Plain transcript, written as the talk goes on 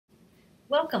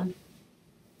Welcome.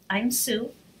 I'm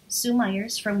Sue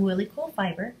Myers from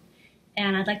Wheelycoolfiber,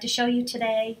 and I'd like to show you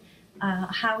today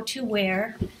how to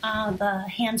wear the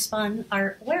hand-spun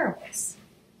art wearables.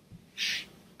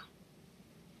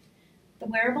 The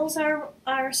wearables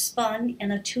are spun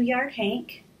in a 2-yard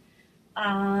hank.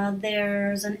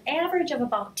 There's an average of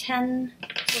about 10,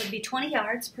 so it would be 20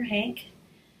 yards per hank.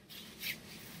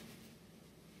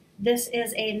 This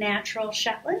is a natural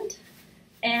Shetland,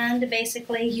 and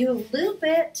basically you loop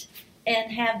it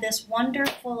and have this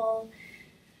wonderful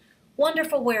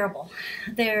wearable.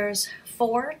 There's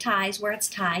 4 ties where it's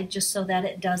tied just so that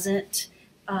it doesn't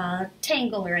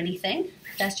tangle or anything.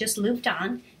 That's just looped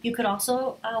on. You could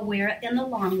also wear it in the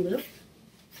long loop.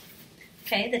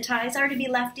 Okay, the ties are to be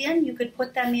left in. You could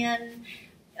put them in,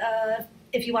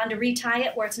 if you wanted to retie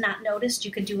it where it's not noticed,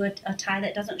 you could do a tie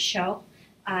that doesn't show.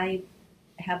 I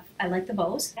like the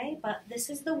bows. Okay, but this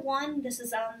is the one. This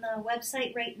is on the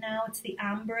website right now. It's the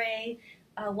ombre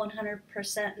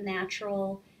 100%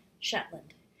 natural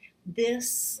Shetland.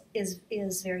 This is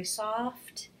very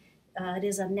soft. It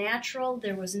is a natural.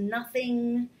 This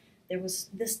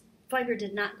fiber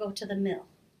did not go to the mill.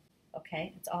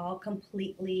 Okay, it's all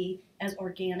completely as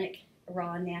organic,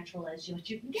 raw, natural as what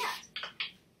you can get.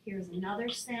 Here's another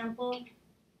sample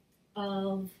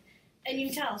of, and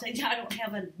you can tell I don't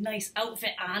have a nice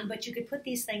outfit on, but you could put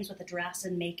these things with a dress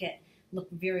and make it look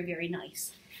very, very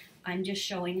nice. I'm just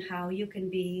showing how you can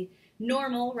be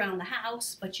normal around the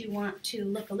house, but you want to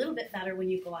look a little bit better when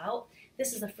you go out.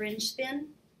 This is a fringe spin.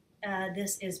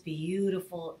 This is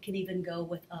beautiful. It can even go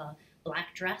with a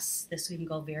black dress. This can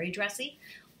go very dressy.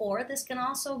 Or this can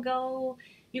also go,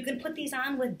 you can put these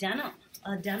on with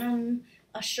denim,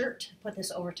 a shirt, put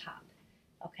this over top,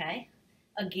 okay?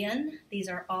 Again, these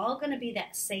are all gonna be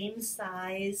that same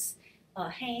size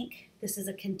hank. This is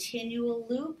a continual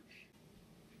loop.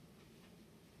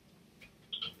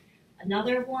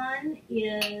 Another one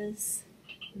is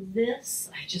this.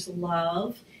 I just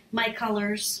love my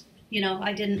colors. You know,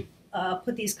 I didn't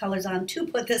put these colors on to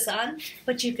put this on,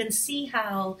 but you can see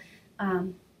how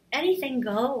anything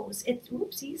goes. It's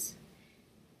whoopsies.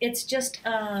 It's just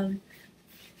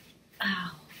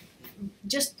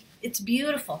it's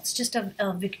beautiful. It's just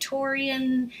a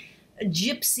Victorian,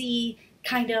 gypsy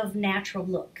kind of natural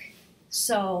look.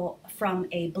 So from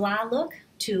a blah look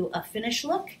to a finish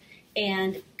look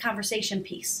and conversation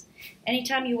piece.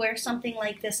 Anytime you wear something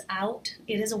like this out,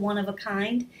 it is a one of a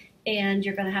kind, and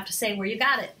you're going to have to say where you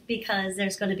got it because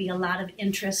there's going to be a lot of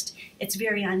interest. It's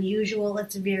very unusual.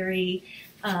 It's very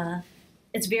in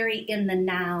the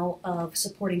now of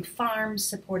supporting farms,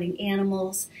 supporting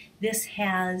animals. This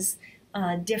has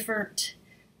different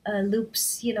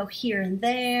loops, you know, here and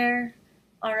there.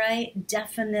 All right,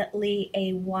 definitely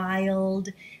a wild,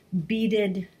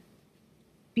 beaded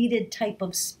type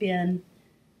of spin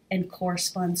and core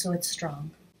spun, so it's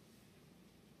strong.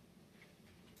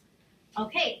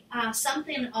 Okay,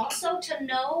 something also to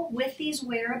know with these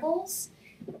wearables,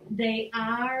 they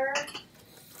are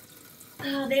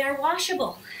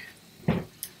washable.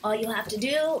 All you have to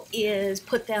do is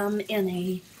put them in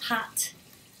a hot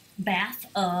bath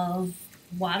of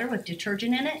water with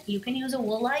detergent in it. You can use a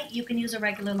Woolite, you can use a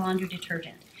regular laundry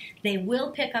detergent. They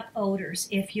will pick up odors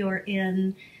if you're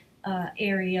in an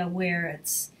area where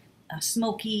it's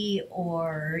smoky,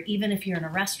 or even if you're in a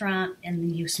restaurant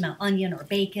and you smell onion or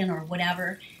bacon or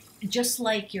whatever. Just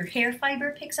like your hair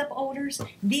fiber picks up odors,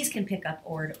 these can pick up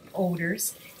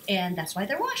odors, and that's why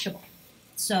they're washable.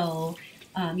 So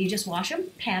you just wash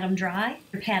them, pat them dry.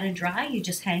 They're patted dry, you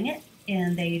just hang it,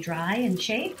 and they dry and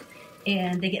shape,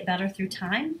 and they get better through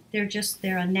time. They're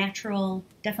a natural,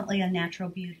 definitely a natural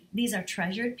beauty. These are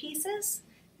treasured pieces.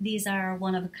 These are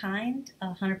one of a kind,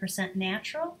 100%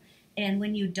 natural. And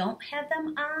when you don't have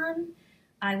them on,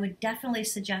 I would definitely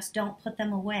suggest don't put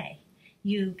them away.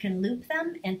 You can loop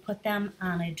them and put them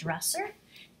on a dresser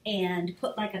and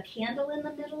put like a candle in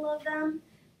the middle of them.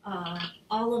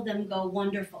 All of them go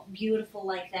wonderful, beautiful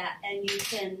like that, and you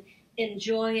can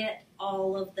enjoy it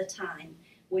all of the time.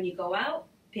 When you go out,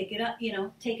 pick it up, you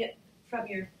know, take it from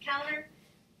your counter,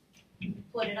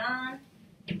 put it on,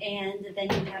 and then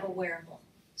you have a wearable.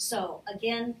 So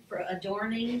again, for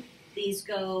adorning, these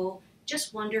go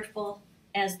just wonderful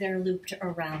as they're looped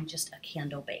around just a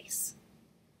candle base.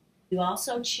 You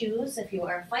also choose, if you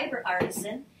are a fiber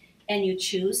artisan, and you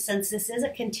choose, since this is a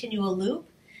continual loop,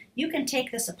 you can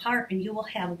take this apart and you will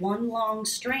have one long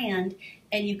strand,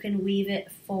 and you can weave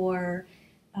it for,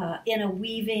 in a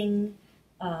weaving,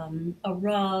 a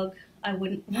rug. I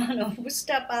wouldn't want to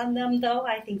step on them though.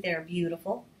 I think they're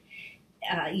beautiful.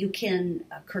 You can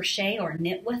crochet or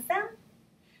knit with them.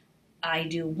 I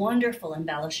do wonderful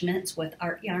embellishments with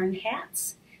art yarn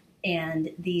hats,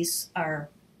 and these are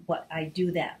what I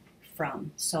do that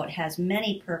from. So it has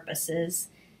many purposes.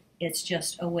 It's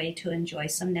just a way to enjoy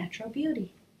some natural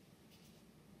beauty.